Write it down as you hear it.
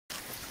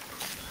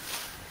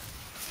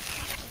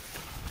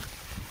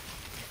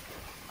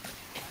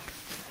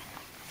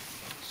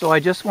So I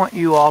just want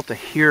you all to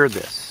hear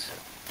this.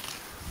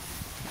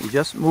 We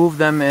just moved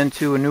them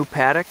into a new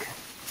paddock.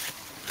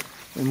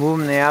 We move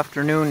them in the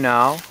afternoon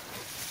now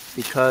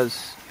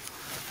because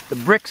the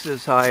bricks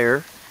is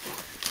higher.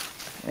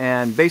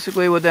 And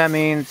basically what that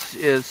means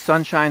is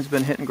sunshine's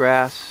been hitting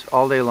grass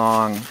all day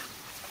long.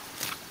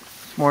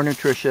 It's more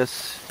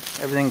nutritious.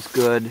 Everything's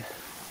good.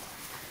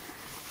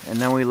 And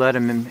then we let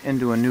them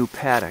into a new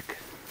paddock.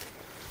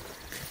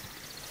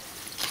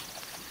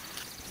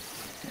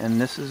 And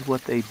this is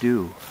what they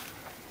do.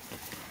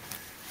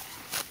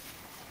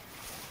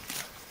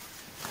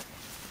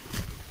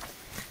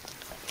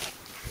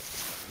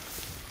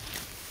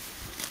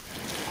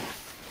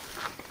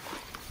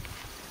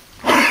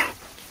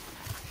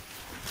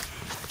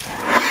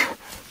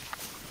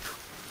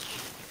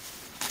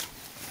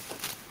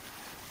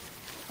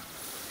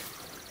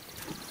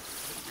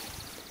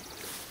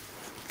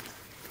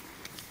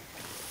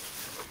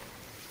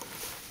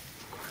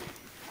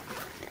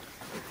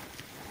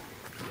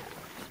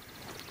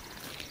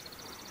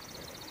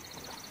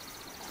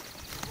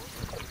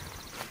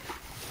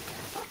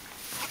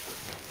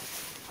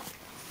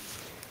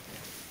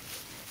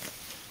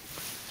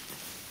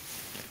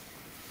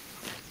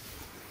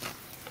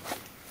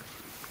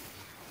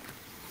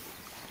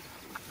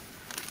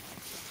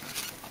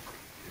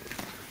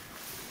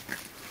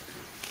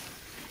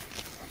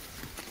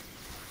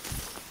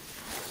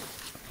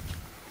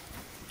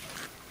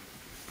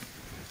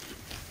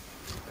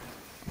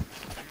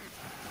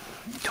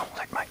 Don't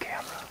lick my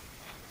camera.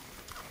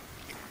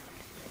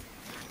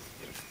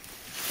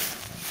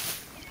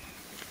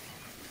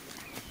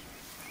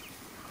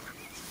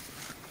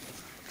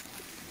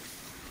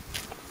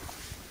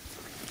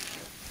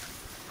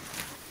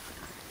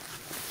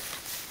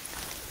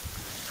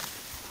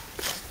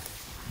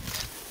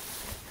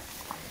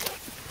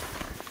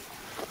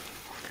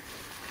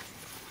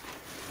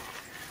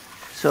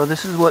 So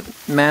this is what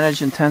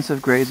managed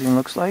intensive grazing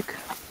looks like.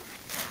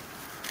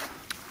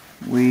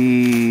 We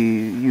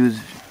use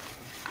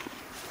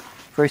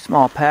very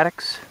small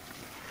paddocks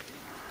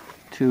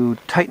to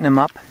tighten them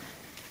up,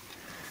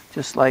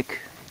 just like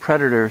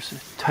predators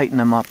tighten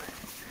them up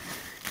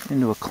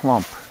into a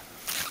clump.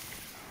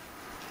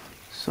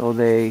 So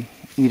they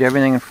eat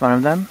everything in front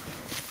of them,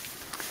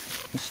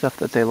 the stuff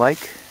that they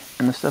like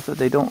and the stuff that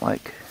they don't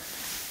like.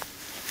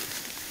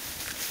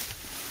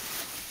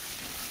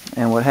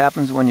 And what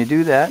happens when you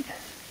do that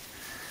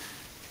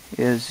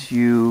is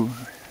you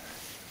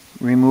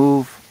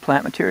remove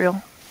plant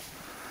material,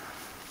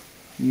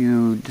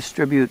 you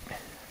distribute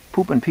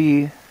poop and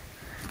pee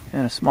in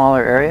a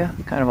smaller area,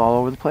 kind of all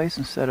over the place,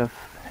 instead of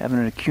having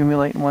it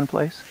accumulate in one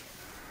place.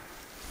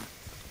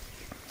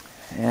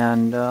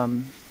 And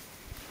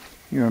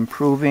you're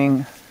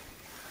improving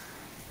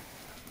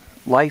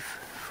life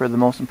for the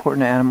most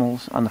important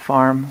animals on the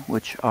farm,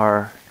 which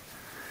are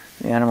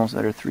the animals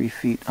that are 3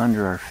 feet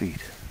under our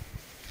feet.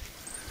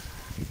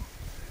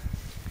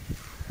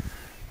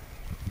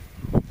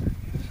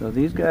 So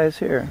these guys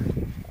here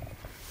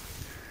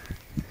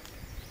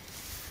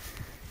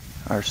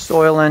are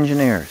soil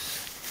engineers.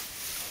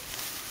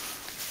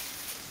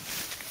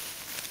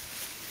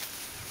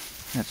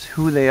 That's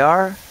who they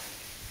are.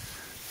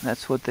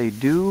 That's what they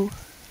do.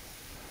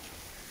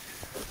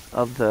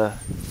 Of the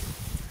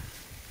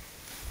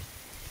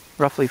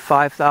roughly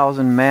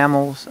 5,000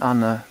 mammals on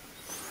the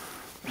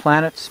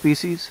planet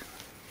species,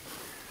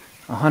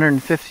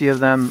 150 of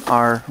them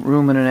are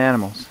ruminant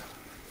animals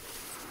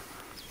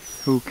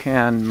who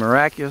can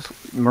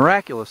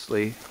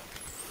miraculously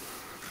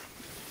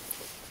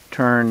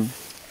turn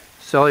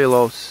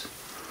cellulose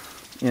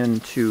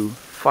into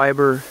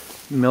fiber,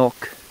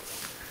 milk,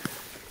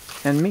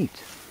 and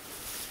meat.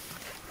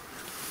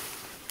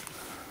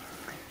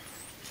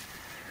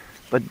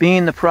 But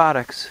being the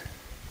products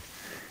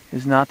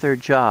is not their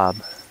job.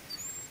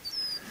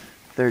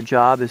 Their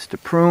job is to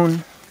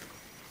prune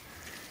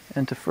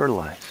and to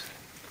fertilize.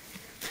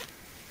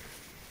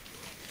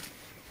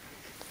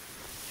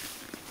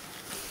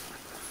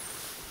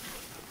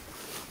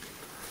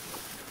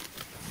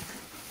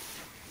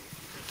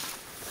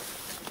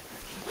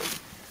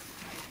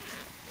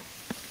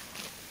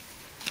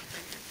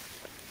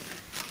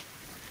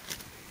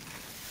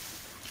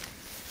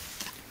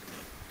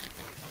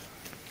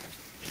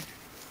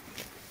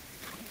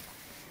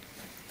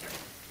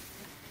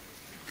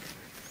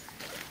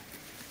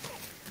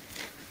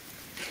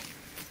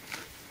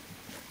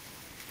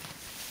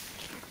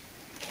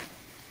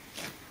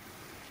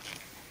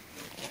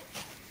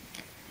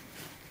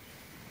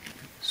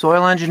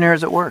 Soil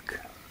engineers at work.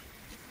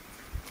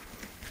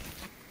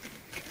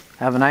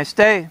 Have a nice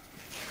day.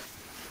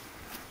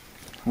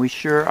 We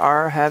sure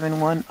are having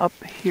one up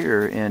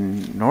here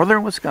in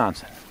northern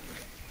Wisconsin.